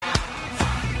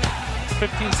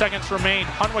15 seconds remain.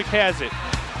 Hunwick has it.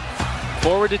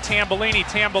 Forward to Tambellini.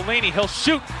 Tambellini, he'll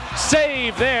shoot.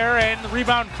 Save there, and the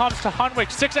rebound comes to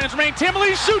Hunwick. 6 seconds remain.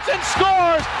 Tambellini shoots and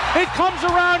scores. It comes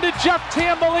around to Jeff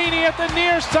Tambellini at the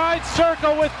near side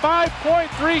circle with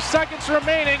 5.3 seconds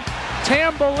remaining.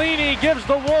 Tambellini gives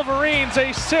the Wolverines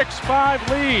a 6-5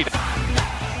 lead.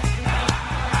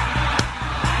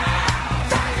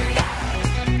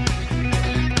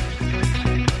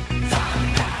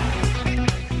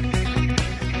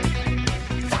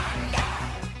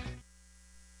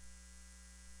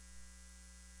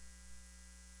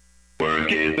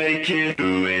 Work it, make it,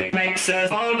 do it, makes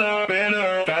us harder,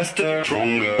 better, faster,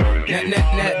 stronger.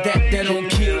 That don't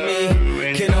kill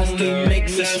me, can only make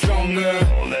me stronger.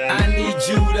 I need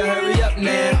you to hurry up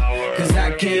now, cause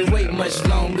I can't wait much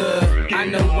longer. I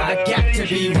know I got to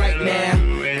be right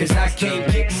now, cause I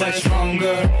can't get much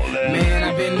stronger. Man,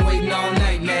 I've been waiting all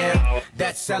night now,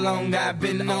 that's how long I've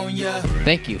been on ya.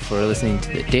 Thank you for listening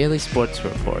to the Daily Sports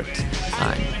Report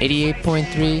on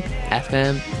 88.3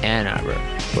 FM Ann Arbor,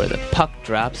 where the puck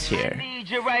drops here.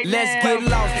 Let's get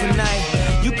lost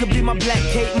tonight. You could be my Black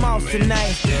Kate Moss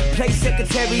tonight. Play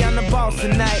secretary on the boss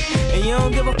tonight. And you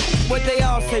don't give a what they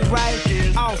all say,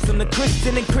 right? Awesome, the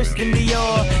Christian and Christian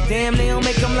Dior. Damn, they don't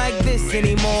make them like this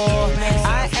anymore.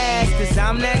 I ask, cause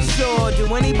I'm not sure.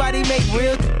 Do anybody make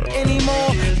real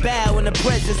anymore? Bow in the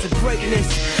presence of greatness,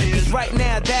 cause right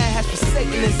now that has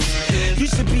forsaken us. You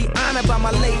should be honored by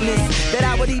my lateness, that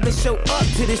I would even show up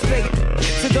to this place.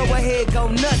 So go ahead, go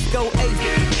nuts, go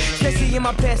ape. Especially in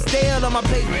my pastel on my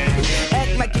paper.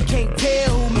 Act like you can't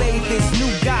tell who made this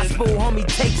new gospel. Homie,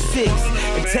 take 6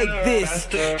 and take this,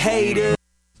 hater.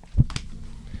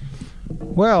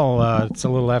 Well, it's a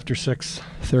little after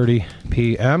 6:30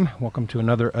 p.m. Welcome to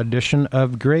another edition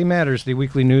of Gray Matters, the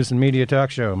weekly news and media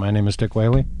talk show. My name is Dick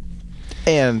Whaley.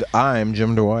 And I'm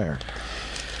Jim Dwyer.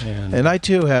 And I,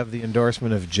 too, have the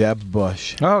endorsement of Jeb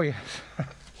Bush. Oh, yes.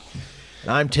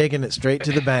 I'm taking it straight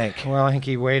to the bank. Well, I think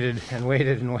he waited and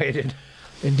waited and waited.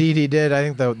 Indeed, he did. I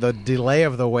think the delay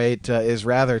of the wait is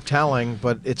rather telling,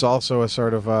 but it's also a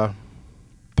sort of a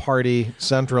party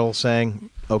central saying,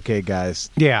 okay,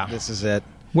 guys, yeah, this is it.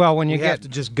 Well, when you have to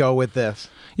just go with this.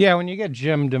 Yeah, when you get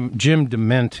Jim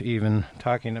DeMint even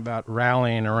talking about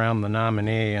rallying around the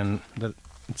nominee and that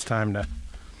it's time to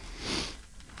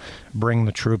bring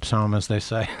the troops home, as they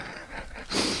say.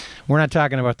 We're not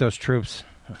talking about those troops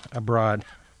abroad,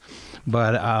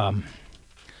 but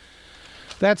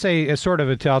that's a sort of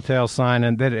a telltale sign,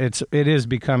 and that it is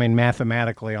becoming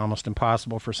mathematically almost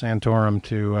impossible for Santorum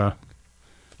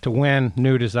to win.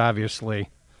 Newt is obviously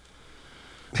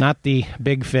not the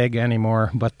big fig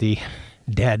anymore, but the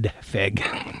dead fig.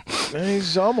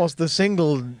 He's almost the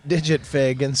single-digit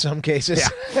fig in some cases,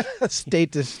 yeah.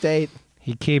 State to state.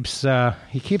 He keeps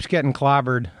getting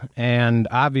clobbered, and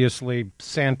obviously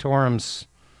Santorum's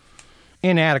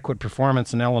inadequate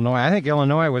performance in Illinois. I think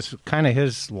Illinois was kind of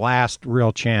his last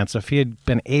real chance. If he had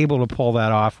been able to pull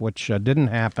that off, which didn't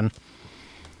happen.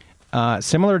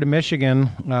 Similar to Michigan,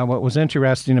 what was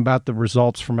interesting about the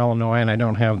results from Illinois, and I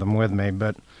don't have them with me,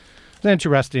 but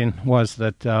interesting was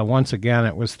that once again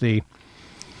it was the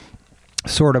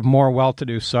sort of more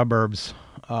well-to-do suburbs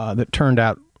that turned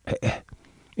out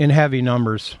in heavy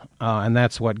numbers, and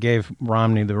that's what gave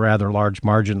Romney the rather large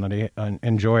margin that he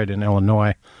enjoyed in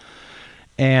Illinois.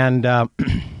 And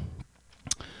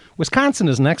Wisconsin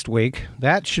is next week.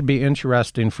 That should be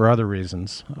interesting for other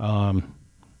reasons.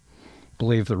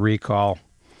 Believe the recall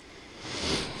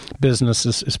business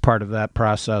is part of that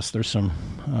process. There's some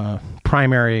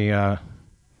primary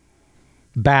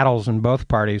battles in both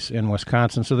parties in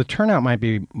Wisconsin, so the turnout might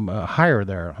be higher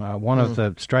there. One of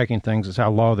the striking things is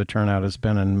how low the turnout has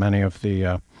been in many of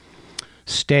the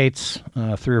states.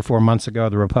 3 or 4 months ago,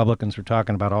 the Republicans were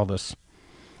talking about all this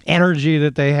energy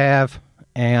that they have,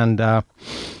 and I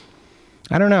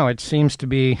don't know, it seems to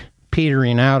be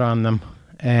petering out on them.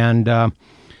 And I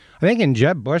think in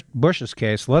Jeb Bush's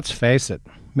case, let's face it,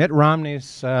 Mitt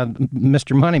Romney's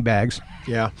Mr. Moneybags.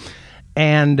 Yeah.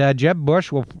 And Jeb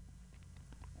Bush will,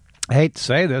 I hate to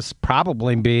say this,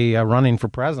 probably be running for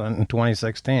president in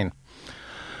 2016.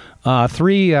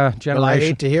 3 generations. Well, I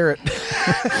hate to hear it.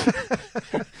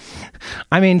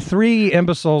 I mean, 3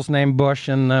 imbeciles named Bush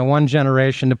in one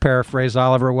generation, to paraphrase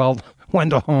Oliver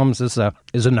Wendell Holmes, is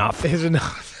enough. Is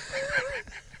enough.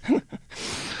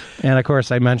 And, of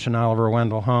course, I mention Oliver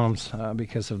Wendell Holmes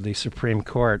because of the Supreme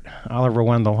Court. Oliver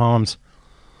Wendell Holmes,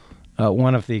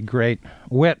 one of the great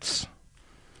wits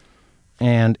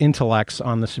and intellects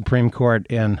on the Supreme Court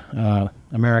in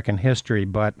American history,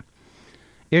 but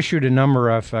issued a number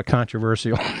of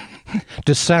controversial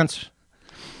dissents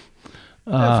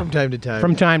From time to time.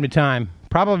 From time to time.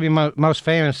 Probably most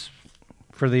famous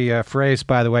for the phrase,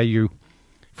 by the way,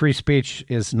 free speech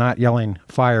is not yelling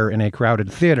fire in a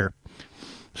crowded theater.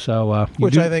 So,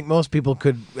 which I think most people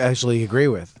could actually agree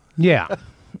with. Yeah.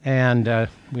 And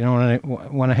we don't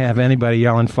want to have anybody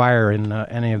yelling fire in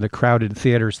any of the crowded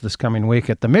theaters this coming week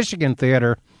at the Michigan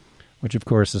Theater, which, of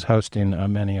course, is hosting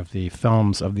many of the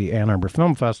films of the Ann Arbor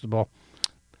Film Festival,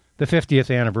 the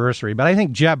 50th anniversary. But I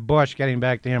think Jeb Bush, getting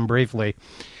back to him briefly,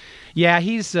 yeah,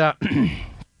 he's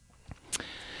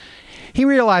he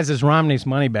realizes Romney's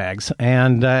moneybags,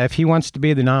 and if he wants to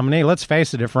be the nominee, let's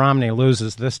face it, if Romney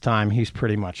loses this time, he's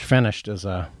pretty much finished as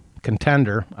a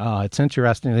contender. It's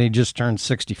interesting that he just turned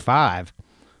 65,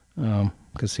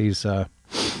 because he's,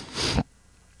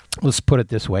 let's put it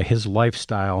this way, his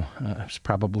lifestyle has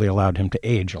probably allowed him to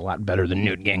age a lot better than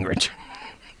Newt Gingrich.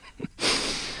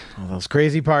 All those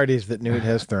crazy parties that Newt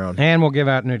has thrown. And we'll give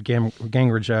out Newt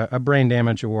Gingrich a brain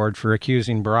damage award for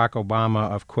accusing Barack Obama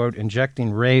of, quote,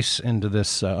 injecting race into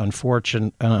this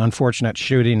unfortunate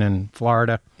shooting in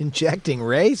Florida. Injecting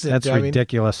race? That's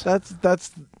ridiculous.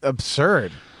 That's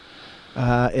absurd.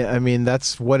 I mean,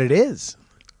 that's what it is.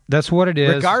 That's what it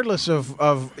is. Regardless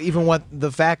of even what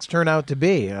the facts turn out to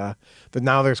be. But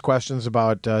now there's questions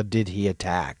about did he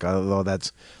attack? Although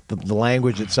that's the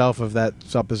language itself of that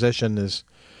supposition is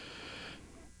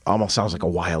almost sounds like a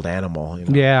wild animal. You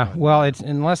know? Yeah, well, it's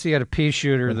unless he had a pea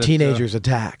shooter that teenagers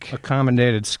attack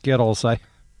accommodated Skittles. I'm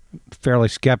fairly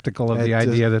skeptical of the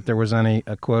idea that there was any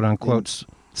quote unquote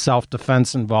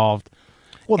self-defense involved.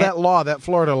 Well, that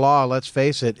Florida law, let's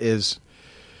face it, is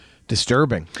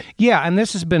disturbing. Yeah, and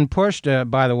this has been pushed,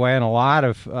 by the way, in a lot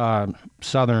of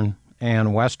southern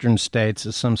and western states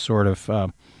as some sort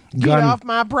of get off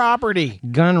my property,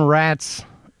 gun rats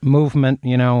movement.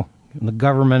 You know, the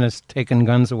government has taken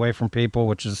guns away from people,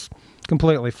 which is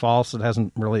completely false. It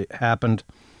hasn't really happened,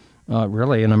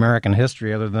 really, in American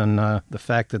history, other than the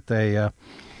fact that they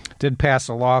did pass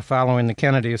a law following the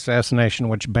Kennedy assassination,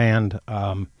 which banned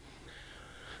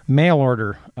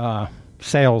mail-order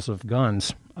sales of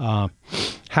guns.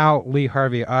 How Lee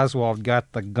Harvey Oswald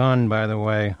got the gun, by the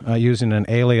way, using an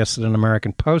alias at an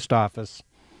American post office,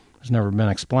 has never been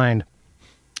explained.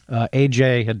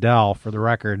 A.J. Hiddell, for the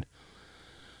record,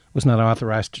 was not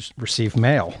authorized to receive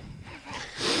mail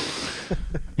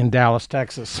in Dallas,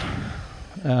 Texas.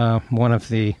 One of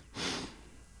the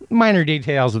minor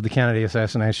details of the Kennedy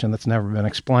assassination that's never been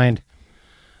explained.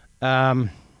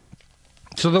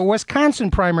 So the Wisconsin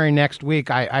primary next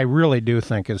week, I really do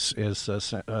think is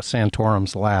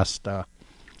Santorum's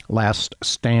last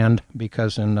stand,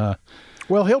 because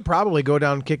well, he'll probably go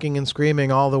down kicking and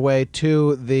screaming all the way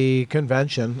to the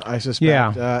convention, I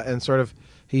suspect. Yeah. And sort of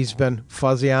he's been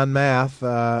fuzzy on math,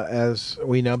 as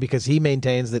we know, because he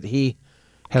maintains that he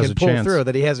can pull through,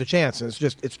 that he has a chance. And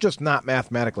it's just not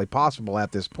mathematically possible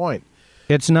at this point.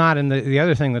 It's not, and the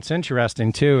other thing that's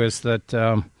interesting too is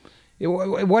that.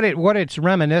 What it's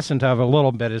reminiscent of a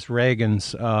little bit is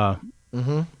Reagan's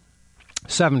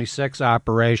 76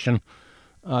 operation,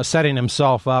 setting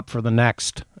himself up for the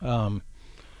next run.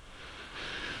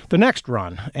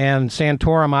 And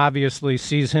Santorum obviously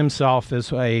sees himself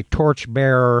as a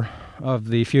torchbearer of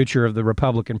the future of the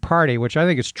Republican Party, which I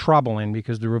think is troubling,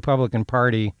 because the Republican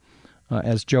Party,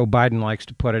 as Joe Biden likes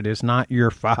to put it, is not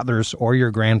your father's or your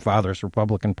grandfather's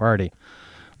Republican Party.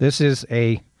 This is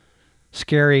a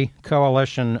scary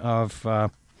coalition of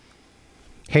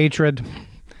hatred,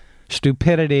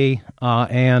 stupidity,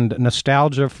 and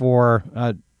nostalgia for,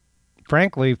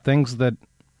 frankly, things that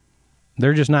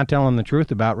they're just not telling the truth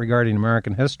about regarding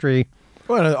American history.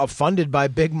 Well, funded by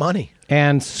big money.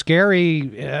 And scary,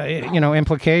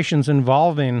 implications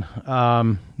involving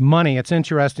money. It's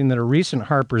interesting that a recent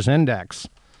Harper's Index,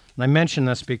 and I mention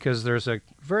this because there's a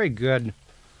very good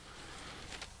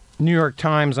New York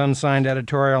Times unsigned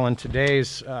editorial in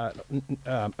today's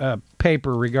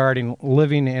paper regarding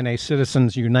living in a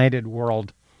Citizens United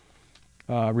world,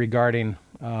 regarding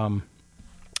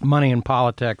money in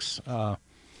politics,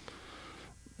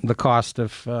 the cost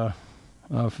of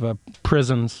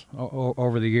prisons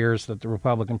over the years that the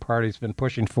Republican Party's been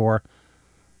pushing for.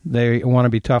 They want to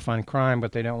be tough on crime,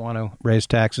 but they don't want to raise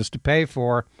taxes to pay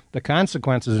for the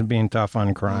consequences of being tough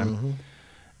on crime. Mm-hmm.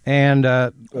 And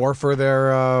or for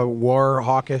their war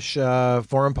hawkish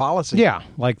foreign policy. Yeah,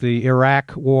 like the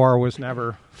Iraq war was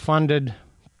never funded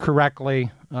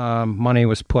correctly. Money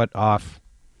was put off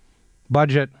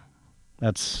budget.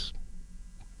 That's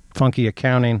funky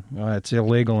accounting. It's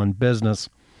illegal in business.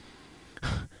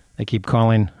 They keep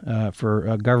calling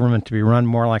for government to be run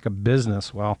more like a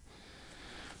business. Well,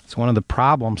 it's one of the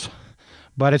problems.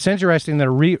 But it's interesting that a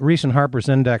recent Harper's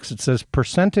Index, it says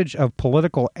percentage of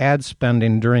political ad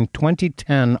spending during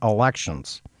 2010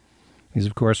 elections. These,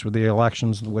 of course, were the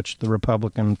elections in which the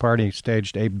Republican Party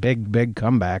staged a big, big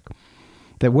comeback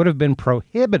that would have been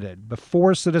prohibited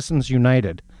before Citizens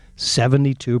United,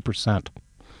 72%.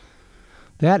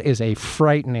 That is a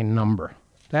frightening number.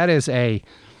 That's got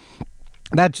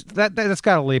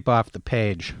to leap off the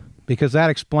page, because that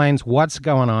explains what's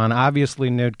going on. Obviously,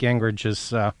 Newt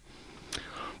Gingrich's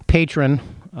patron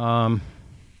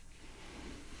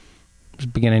is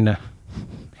beginning to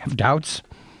have doubts.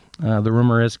 The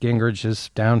rumor is Gingrich is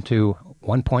down to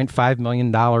 $1.5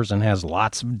 million and has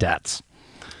lots of debts.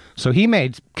 So he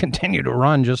may continue to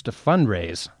run just to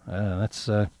fundraise. That's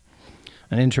an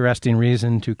interesting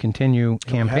reason to continue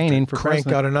campaigning for crank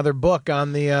president. out another book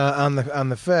on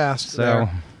the fast. So there.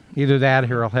 either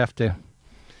that, or I'll have to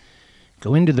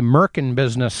go into the Merkin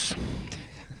business,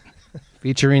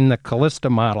 featuring the Callista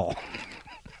model.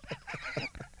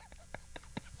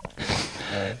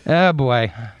 Oh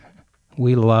boy,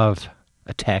 we love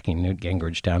attacking Newt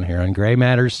Gingrich down here on Gray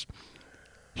Matters.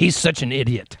 He's such an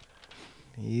idiot.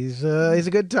 He's a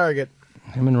good target.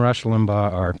 Him and Rush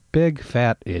Limbaugh are big,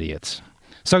 fat idiots.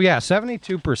 So, yeah,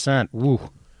 72%. Woo.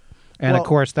 And, of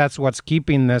course, that's what's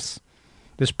keeping this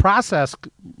process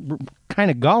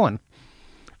kind of going.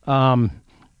 Santorum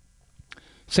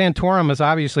has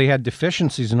obviously had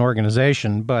deficiencies in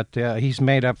organization, but he's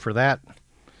made up for that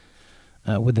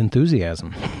with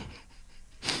enthusiasm.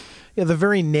 Yeah, the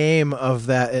very name of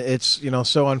that, it's,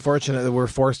 so unfortunate that we're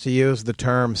forced to use the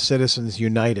term Citizens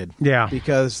United. Yeah.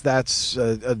 Because that's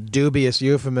a dubious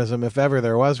euphemism, if ever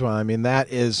there was one. I mean,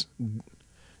 that is,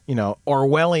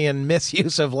 Orwellian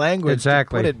misuse of language.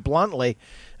 Exactly. To put it bluntly.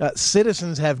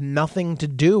 Citizens have nothing to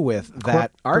do with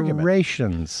that argument.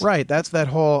 Corporations. Right, that's that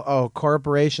whole,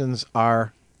 corporations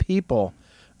are people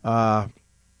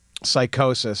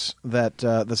psychosis that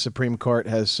the Supreme Court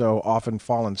has so often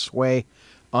fallen sway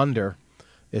under.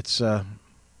 It's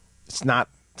not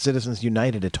Citizens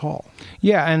United at all.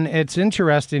 Yeah, and it's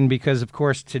interesting because, of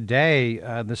course, today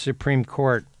the Supreme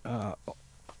Court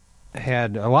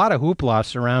had a lot of hoopla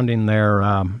surrounding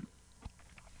their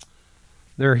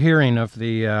hearing of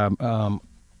the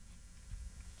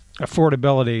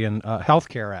Affordability and Health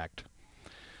Care Act.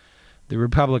 The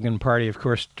Republican Party, of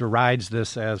course, derides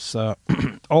this as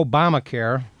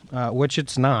Obamacare, which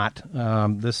it's not.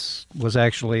 This was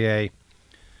actually a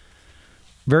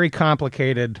very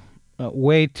complicated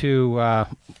way to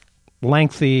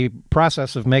lengthy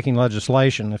process of making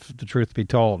legislation, if the truth be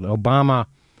told. Obama,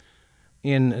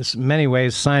 in many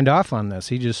ways, signed off on this.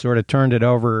 He just sort of turned it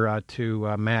over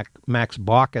to Max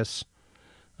Baucus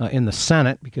in the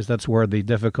Senate, because that's where the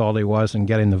difficulty was in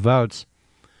getting the votes.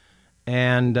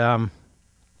 And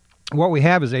what we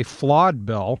have is a flawed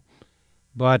bill,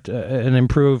 but an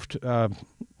improved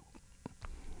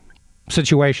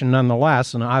situation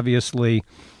nonetheless. And obviously,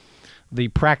 the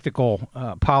practical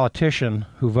politician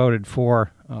who voted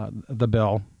for the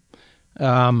bill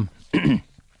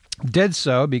did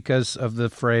so because of the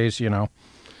phrase,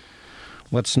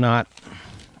 let's not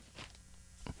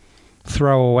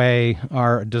throw away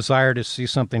our desire to see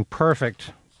something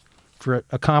perfect for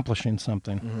accomplishing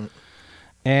something. Mm-hmm.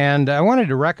 And I wanted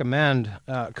to recommend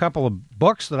a couple of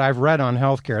books that I've read on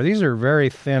healthcare. These are very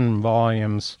thin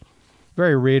volumes,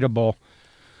 very readable.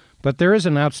 But there is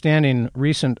an outstanding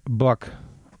recent book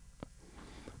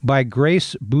by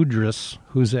Grace Boudris,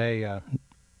 who's I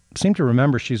seem to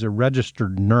remember she's a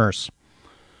registered nurse.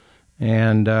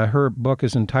 And her book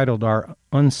is entitled Our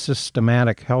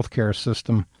Unsystematic Healthcare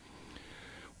System,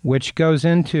 which goes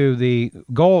into the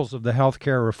goals of the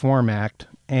Healthcare Reform Act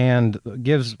and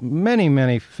gives many,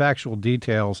 many factual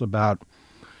details about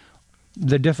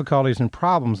the difficulties and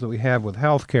problems that we have with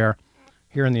healthcare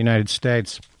here in the United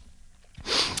States.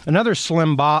 Another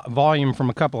slim volume from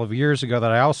a couple of years ago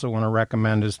that I also want to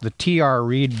recommend is the T.R.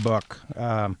 Reid book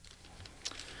on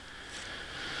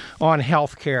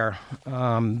healthcare.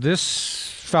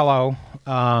 This fellow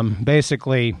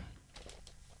basically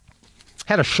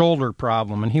had a shoulder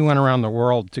problem, and he went around the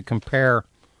world to compare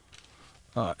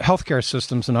healthcare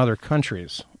systems in other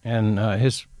countries. And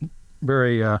his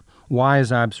very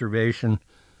wise observation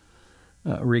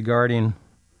regarding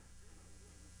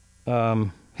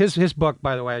his book,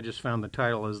 by the way, I just found the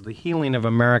title, is The Healing of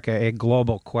America, A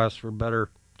Global Quest for Better,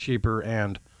 Cheaper,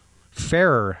 and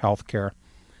Fairer Healthcare,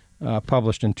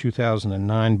 published in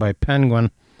 2009 by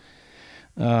Penguin,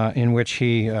 in which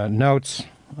he notes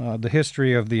the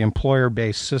history of the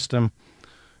employer-based system.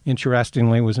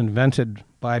 Interestingly, was invented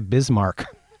by Bismarck.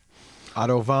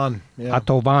 Otto von. Yeah.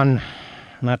 Otto von,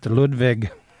 not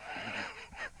Ludwig.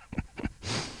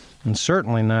 and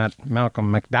certainly not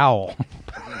Malcolm McDowell.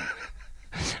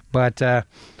 But I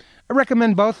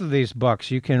recommend both of these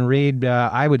books. You can read,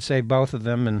 I would say, both of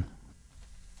them in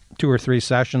 2 or 3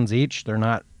 sessions each. They're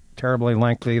not terribly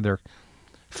lengthy. They're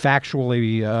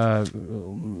factually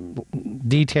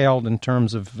detailed in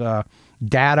terms of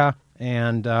data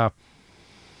and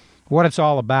what it's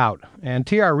all about. And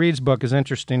T.R. Reid's book is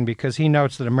interesting because he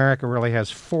notes that America really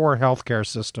has 4 healthcare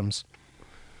systems.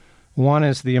 One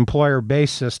is the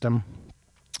employer-based system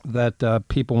that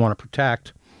people want to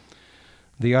protect.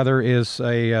 The other is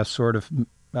a sort of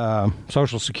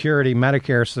Social Security,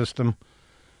 Medicare system.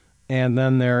 And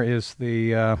then there is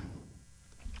the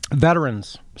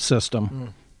veterans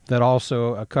system that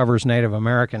also covers Native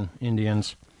American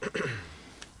Indians.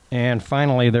 And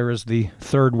finally, there is the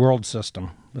third world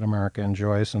system that America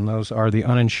enjoys, and those are the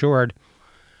uninsured.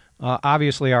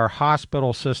 Obviously, our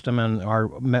hospital system and our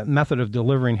method of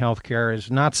delivering health care is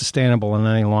not sustainable in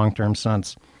any long-term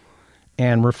sense.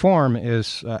 And reform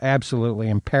is absolutely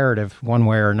imperative one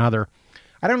way or another.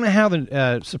 I don't know how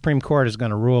the Supreme Court is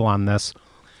going to rule on this.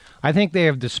 I think they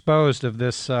have disposed of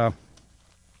this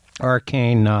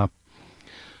arcane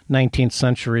 19th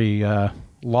century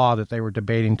law that they were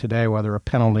debating today, whether a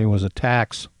penalty was a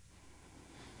tax.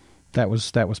 That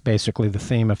was basically the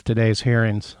theme of today's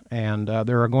hearings. And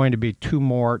there are going to be 2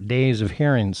 more days of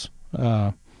hearings,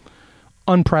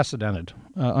 unprecedented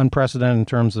in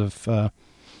terms of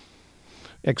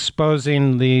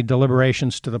exposing the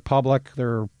deliberations to the public.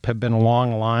 There have been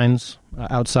long lines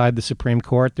outside the Supreme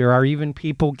Court. There are even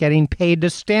people getting paid to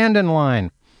stand in line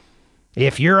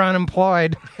if you're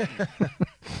unemployed.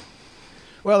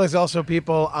 Well, there's also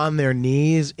people on their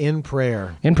knees in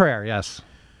prayer. In prayer, yes.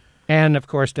 And, of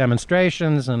course,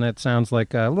 demonstrations, and it sounds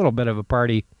like a little bit of a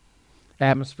party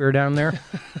atmosphere down there.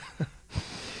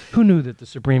 Who knew that the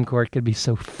Supreme Court could be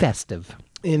so festive?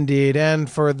 Indeed. And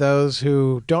for those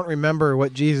who don't remember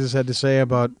what Jesus had to say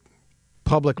about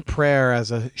public prayer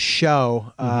as a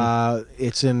show,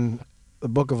 it's in the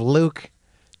book of Luke,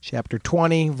 chapter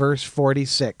 20, verse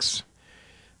 46.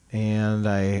 And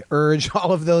I urge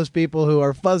all of those people who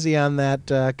are fuzzy on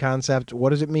that concept,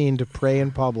 what does it mean to pray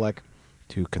in public,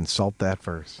 to consult that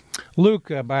verse.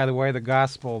 Luke, by the way, the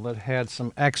gospel that had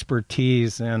some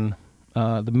expertise in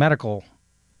the medical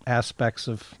aspects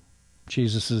of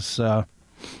Jesus'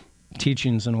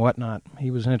 teachings and whatnot.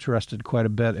 He was interested quite a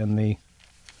bit in the...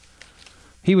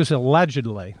 He was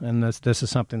allegedly, and this is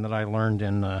something that I learned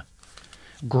in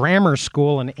grammar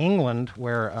school in England,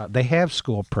 where they have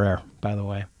school prayer, by the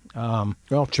way.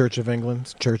 Well, Church of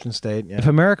England, Church and State. Yeah. If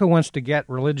America wants to get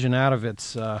religion out of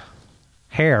its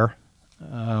hair,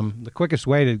 the quickest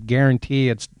way to guarantee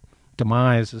its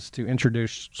demise is to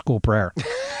introduce school prayer.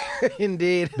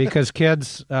 Indeed. Because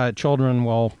children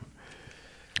will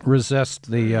resist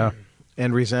the...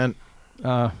 and resent.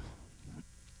 The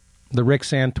Rick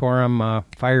Santorum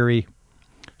fiery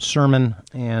sermon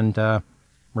and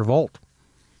revolt.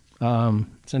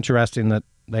 It's interesting that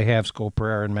they have school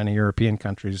prayer in many European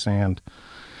countries, and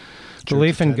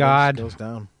belief in God goes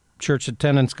down. Church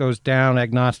attendance goes down,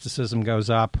 agnosticism goes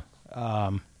up.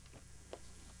 Don't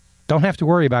have to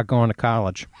worry about going to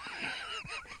college.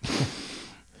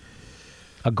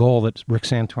 A goal that Rick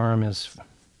Santorum is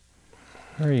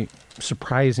very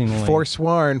surprisingly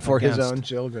forsworn for against. his own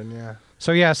children, yeah.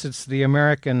 So yes, it's the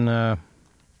American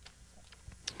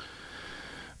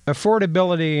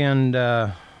affordability and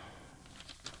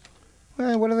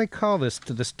what do they call this?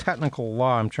 To this technical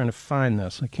law. I'm trying to find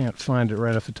this. I can't find it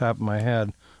right off the top of my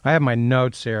head. I have my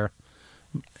notes here,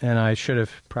 and I should have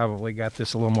probably got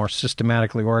this a little more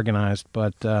systematically organized.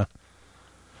 But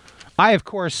I, of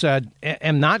course,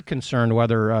 am not concerned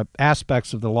whether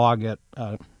aspects of the law get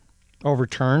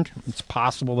overturned. It's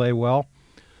possible they will.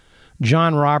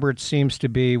 John Roberts seems to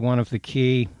be one of the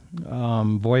key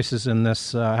voices in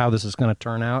this, how this is going to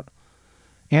turn out.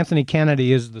 Anthony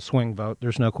Kennedy is the swing vote.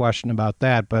 There's no question about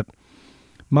that. But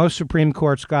most Supreme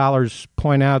Court scholars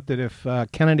point out that if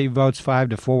Kennedy votes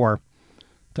 5-4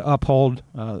 to uphold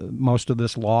most of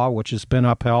this law, which has been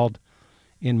upheld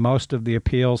in most of the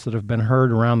appeals that have been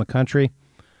heard around the country,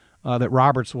 that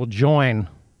Roberts will join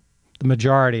the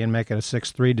majority and make it a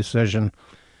 6-3 decision,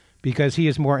 because he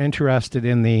is more interested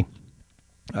in the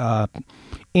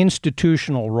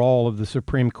institutional role of the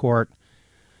Supreme Court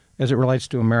as it relates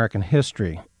to American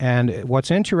history. And what's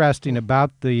interesting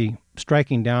about the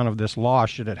striking down of this law,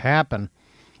 should it happen,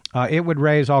 it would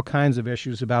raise all kinds of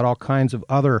issues about all kinds of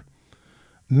other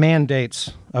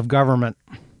mandates of government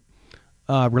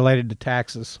related to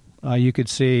taxes. You could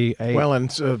see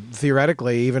and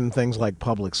theoretically, even things like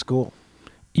public school.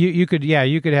 You could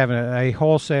have a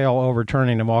wholesale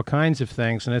overturning of all kinds of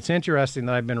things, and it's interesting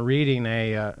that I've been reading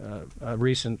a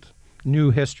recent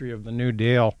new history of the New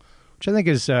Deal, which I think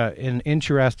is an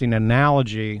interesting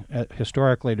analogy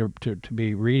historically to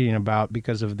be reading about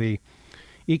because of the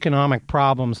economic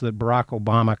problems that Barack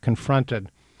Obama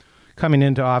confronted coming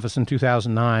into office in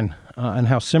 2009 and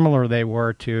how similar they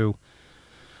were to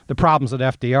the problems that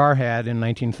FDR had in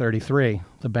 1933.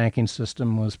 The banking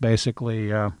system was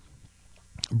basically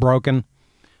broken.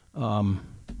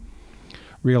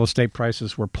 Real estate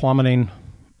prices were plummeting.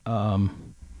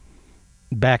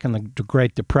 Back in the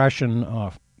Great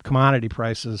Depression, commodity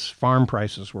prices, farm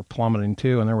prices were plummeting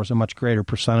too, and there was a much greater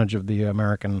percentage of the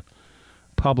American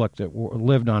public that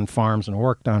lived on farms and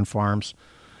worked on farms.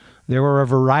 There were a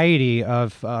variety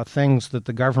of things that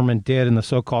the government did in the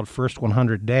so-called first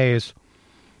 100 days.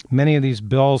 Many of these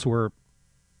bills were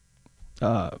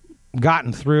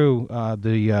gotten through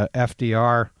the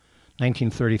FDR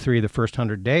 1933, the first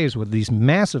 100 days, with these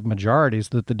massive majorities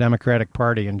that the Democratic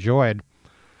Party enjoyed.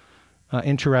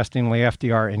 Interestingly,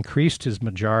 FDR increased his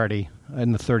majority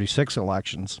in the 36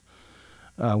 elections,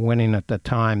 winning at that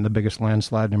time the biggest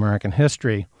landslide in American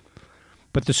history.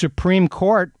 But the Supreme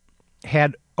Court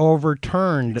had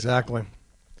overturned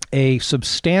a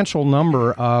substantial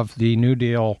number of the New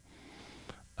Deal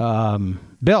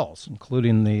bills,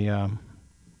 including the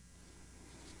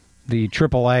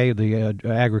AAA, the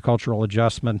Agricultural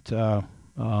Adjustment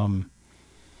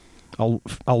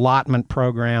Allotment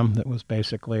Program that was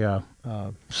basically a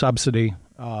subsidy,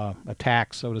 a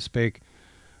tax, so to speak.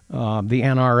 The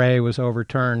NRA was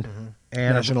overturned.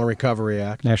 And National Recovery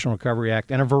Act,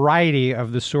 and a variety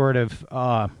of the sort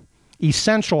of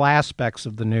essential aspects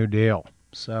of the New Deal.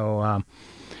 So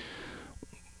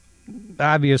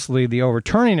obviously the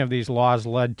overturning of these laws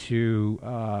led to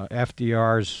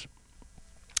FDR's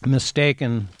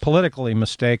politically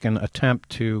mistaken attempt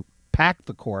to pack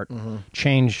the court,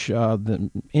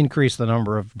 increase the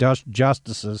number of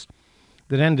justices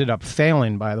that ended up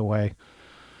failing, by the way.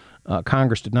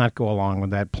 Congress did not go along with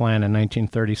that plan in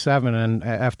 1937, and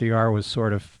FDR was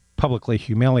sort of publicly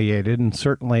humiliated, and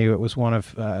certainly it was one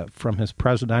of, from his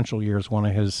presidential years, one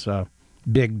of his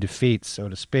big defeats, so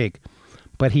to speak.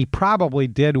 But he probably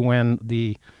did win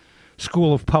the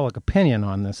school of public opinion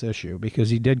on this issue, because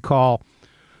he did call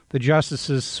the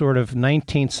justices sort of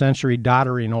 19th century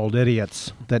doddering old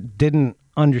idiots that didn't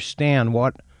understand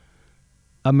what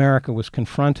America was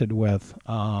confronted with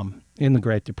in the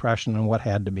Great Depression and what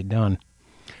had to be done.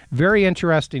 Very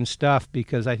interesting stuff,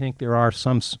 because I think there are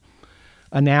some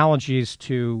analogies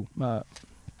to, I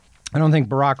don't think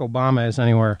Barack Obama is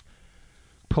anywhere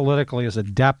politically as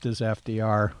adept as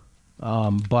FDR,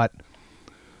 but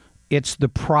it's the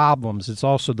problems. It's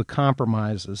also the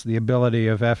compromises, the ability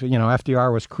of,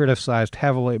 FDR was criticized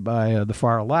heavily by the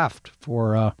far left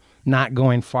for not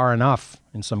going far enough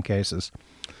in some cases.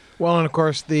 Well, and of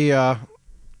course the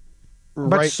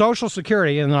but Social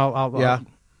Security, and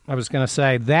I was going to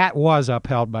say that was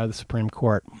upheld by the Supreme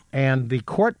Court, and the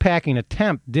court packing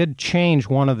attempt did change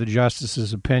one of the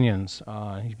justices' opinions.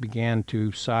 He began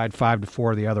to side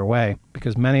 5-4 the other way,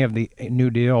 because many of the New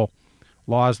Deal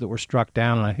laws that were struck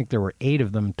down, and I think there were 8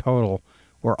 of them total,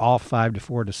 were all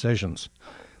 5-4 decisions.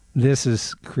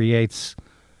 This creates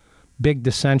big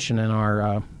dissension in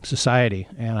our society,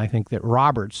 and I think that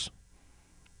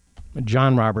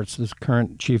John Roberts, the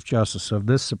current Chief Justice of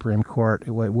this Supreme Court,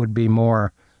 would be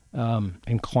more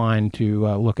inclined to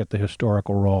look at the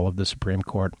historical role of the Supreme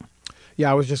Court.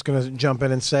 Yeah, I was just going to jump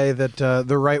in and say that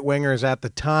the right-wingers at the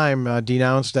time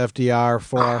denounced FDR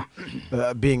for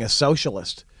being a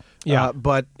socialist. Yeah,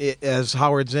 but as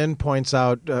Howard Zinn points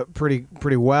out pretty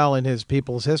well in his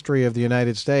People's History of the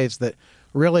United States, that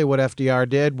really what FDR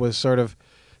did was sort of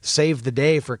save the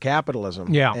day for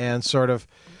capitalism. Yeah. And sort of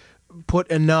put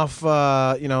enough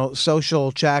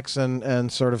social checks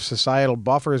and sort of societal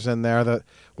buffers in there. That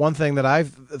one thing that I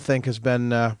think has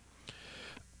been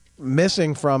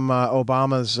missing from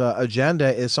Obama's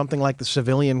agenda is something like the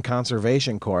Civilian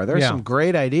Conservation Corps. There's some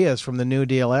great ideas from the New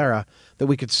Deal era that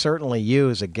we could certainly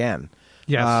use again.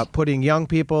 Yes. Putting young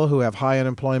people who have high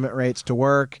unemployment rates to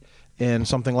work in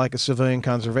something like a Civilian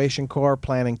Conservation Corps,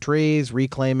 planting trees,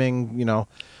 reclaiming,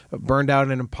 burned out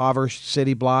and impoverished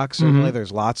city blocks. Certainly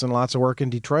there's lots and lots of work in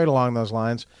Detroit along those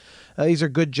lines. These are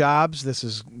good jobs. This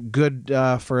is good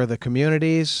for the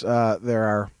communities. There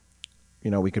are,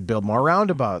 we could build more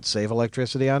roundabouts, save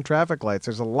electricity on traffic lights.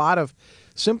 There's a lot of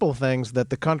simple things that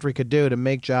the country could do to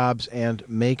make jobs and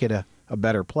make it a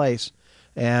better place.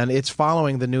 And it's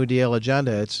following the New Deal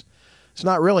agenda. It's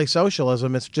not really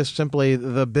socialism. It's just simply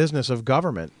the business of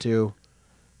government to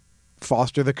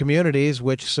foster the communities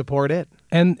which support it.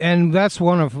 And that's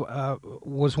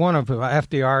was one of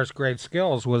FDR's great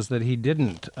skills, was that he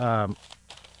didn't,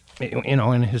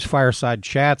 in his fireside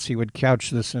chats, he would couch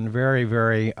this in very,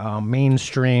 very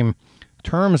mainstream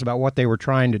terms about what they were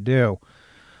trying to do.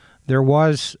 There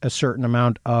was a certain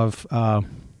amount of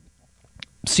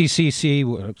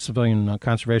CCC, Civilian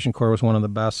Conservation Corps, was one of the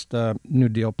best New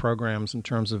Deal programs in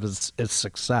terms of its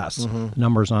success. Mm-hmm.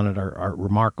 Numbers on it are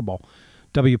remarkable.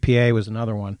 WPA was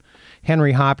another one.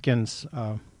 Harry Hopkins,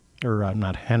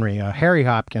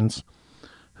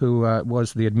 who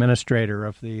was the administrator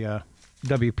of the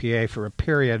WPA for a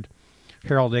period.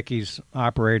 Harold Ickes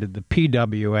operated the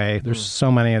PWA. There's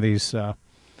so many of these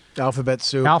Alphabet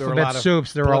Soup.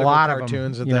 There were a lot of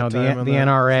cartoons them. at that time. The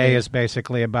NRA is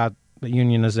basically about the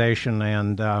unionization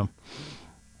and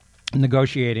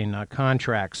negotiating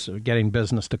contracts, getting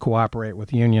business to cooperate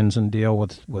with unions and deal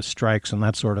with strikes and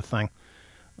that sort of thing.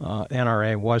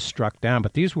 NRA was struck down,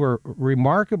 but these were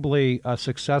remarkably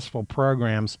successful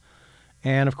programs.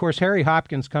 And, of course, Harry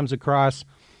Hopkins comes across,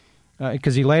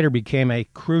 because he later became a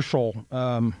crucial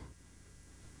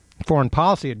foreign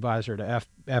policy advisor to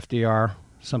FDR,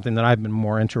 something that I've been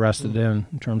more interested in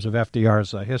terms of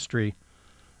FDR's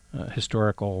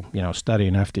historical, study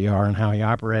in FDR and how he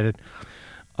operated,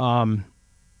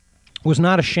 was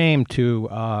not ashamed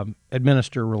to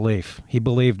administer relief. He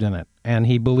believed in it, and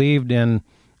he believed in.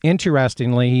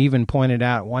 Interestingly, he even pointed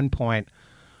out at one point,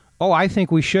 I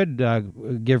think we should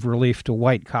give relief to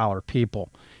white-collar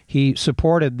people. He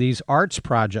supported these arts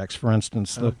projects, for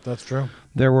instance. That's true.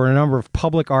 There were a number of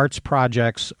public arts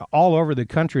projects all over the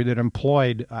country that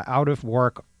employed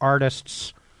out-of-work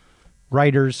artists,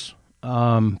 writers,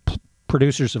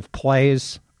 producers of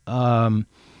plays,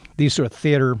 these sort of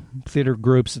theater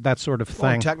groups, that sort of thing.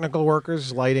 Well, technical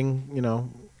workers,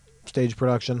 lighting, stage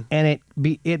production. And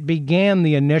it began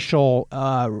the initial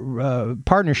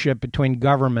partnership between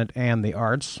government and the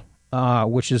arts,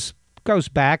 which goes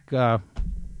back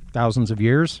thousands of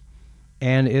years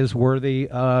and is worthy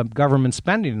of government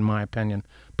spending, in my opinion,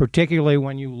 particularly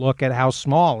when you look at how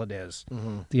small it is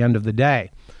at the end of the day.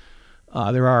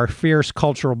 There are fierce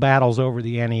cultural battles over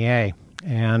the NEA,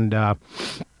 and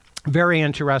very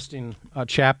interesting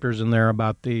chapters in there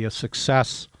about the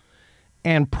success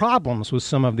and problems with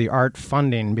some of the art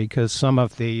funding, because some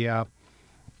of the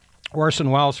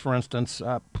Orson Welles, for instance,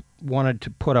 wanted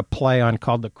to put a play on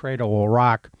called The Cradle Will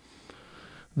Rock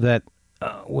that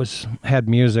had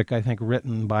music, I think,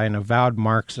 written by an avowed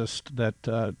Marxist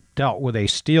that dealt with a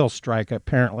steel strike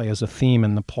apparently as a theme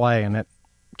in the play, and it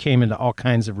came into all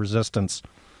kinds of resistance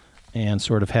and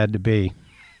sort of had to be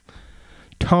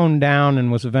toned down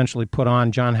and was eventually put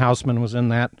on. John Houseman was in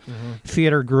that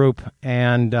theater group,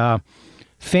 and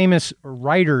famous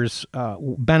writers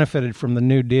benefited from the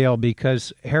New Deal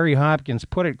because Harry Hopkins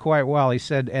put it quite well. He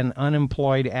said an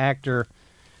unemployed actor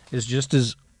is just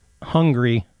as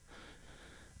hungry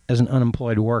as an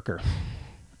unemployed worker.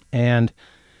 And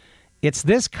it's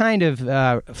this kind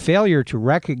of failure to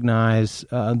recognize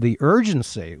the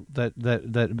urgency that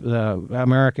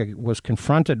America was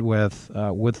confronted with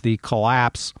the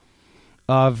collapse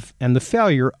of and the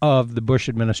failure of the Bush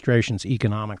administration's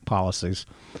economic policies.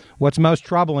 What's most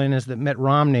troubling is that Mitt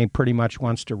Romney pretty much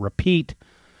wants to repeat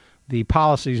the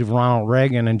policies of Ronald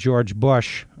Reagan and George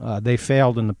Bush. They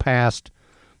failed in the past.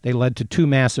 They led to two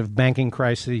massive banking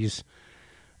crises,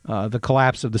 the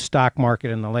collapse of the stock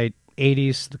market in the late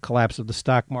 80s, the collapse of the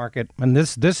stock market. And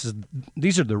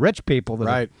these are the rich people that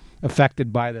are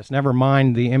affected by this. Never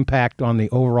mind the impact on the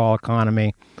overall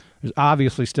economy. There's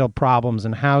obviously still problems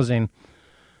in housing,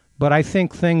 but I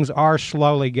think things are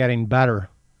slowly getting better.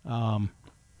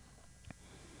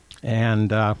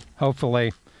 And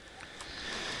hopefully...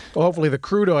 Well, hopefully the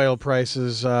crude oil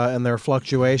prices and their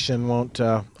fluctuation won't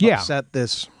upset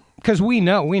this. Because we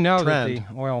know trend. That the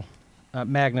oil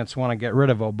magnates want to get rid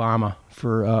of Obama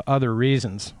for other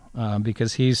reasons,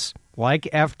 because he's, like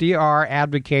FDR,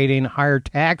 advocating higher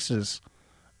taxes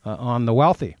on the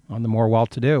wealthy, on the more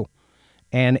well-to-do.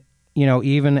 And,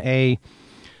 even a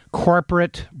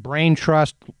corporate brain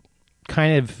trust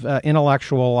kind of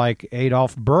intellectual like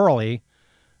Adolf Burley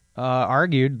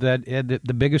argued that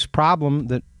the biggest problem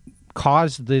that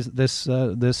caused this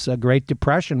Great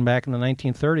Depression back in the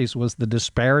 1930s was the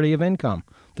disparity of income,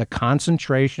 the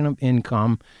concentration of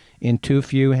income in too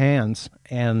few hands.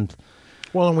 And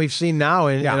we've seen now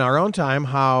in our own time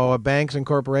how banks and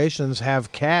corporations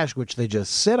have cash which they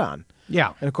just sit on.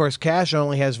 Yeah. And, of course, cash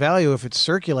only has value if it's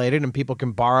circulated and people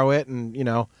can borrow it and,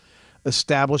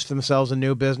 establish themselves a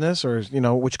new business or,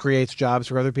 which creates jobs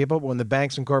for other people. But when the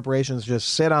banks and corporations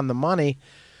just sit on the money,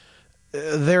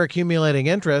 they're accumulating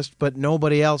interest, but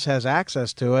nobody else has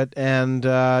access to it, and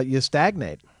you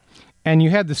stagnate. And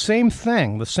you had the same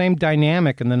thing, the same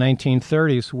dynamic in the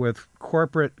 1930s with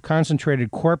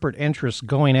concentrated corporate interests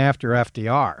going after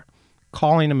FDR,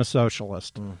 calling him a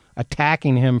socialist,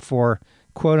 attacking him for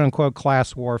quote-unquote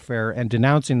class warfare, and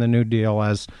denouncing the New Deal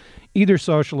as either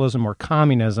socialism or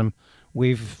communism.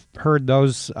 We've heard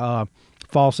those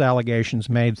false allegations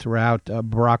made throughout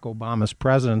Barack Obama's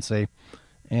presidency.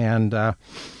 And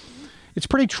it's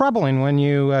pretty troubling when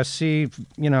you see,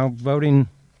 voting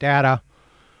data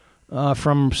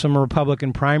from some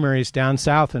Republican primaries down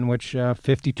south in which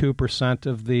 52%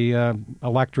 of the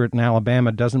electorate in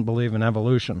Alabama doesn't believe in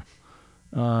evolution.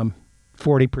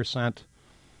 40%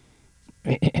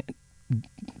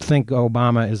 think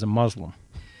Obama is a Muslim.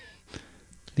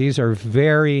 These are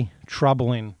very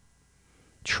troubling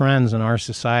trends in our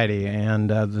society, and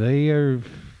they are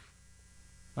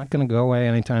not going to go away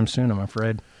anytime soon, I'm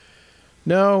afraid.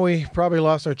 No, we probably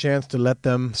lost our chance to let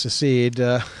them secede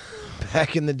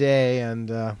back in the day,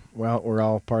 and, we're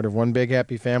all part of one big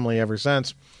happy family ever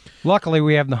since. Luckily,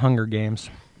 we have the Hunger Games.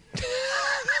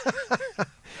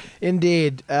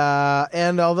 Indeed.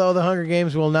 And although the Hunger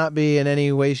Games will not be in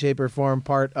any way, shape, or form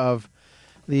part of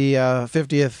the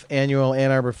 50th Annual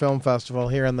Ann Arbor Film Festival,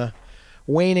 here in the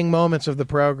waning moments of the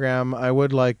program, I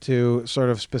would like to sort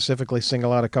of specifically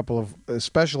single out a couple of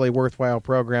especially worthwhile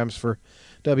programs for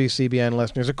WCBN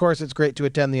listeners. Of course, it's great to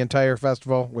attend the entire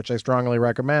festival, which I strongly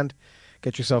recommend.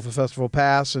 Get yourself a festival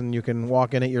pass, and you can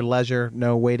walk in at your leisure,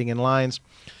 no waiting in lines.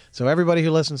 So everybody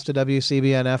who listens to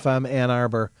WCBN FM Ann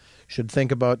Arbor should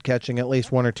think about catching at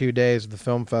least 1 or 2 days of the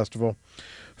film festival.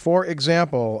 For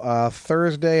example,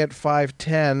 Thursday at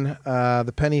 5:10,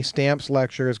 the Penny Stamps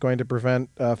lecture is going to present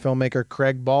filmmaker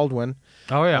Craig Baldwin,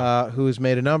 who's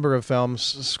made a number of films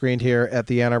screened here at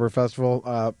the Ann Arbor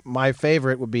Festival. My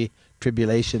favorite would be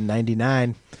Tribulation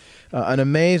 99, an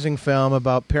amazing film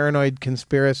about paranoid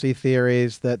conspiracy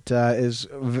theories that is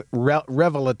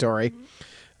revelatory.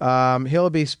 He'll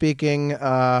be speaking,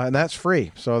 and that's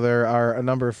free, so there are a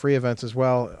number of free events as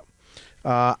well.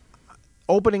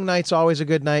 Opening night's always a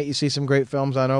good night. You see some great films on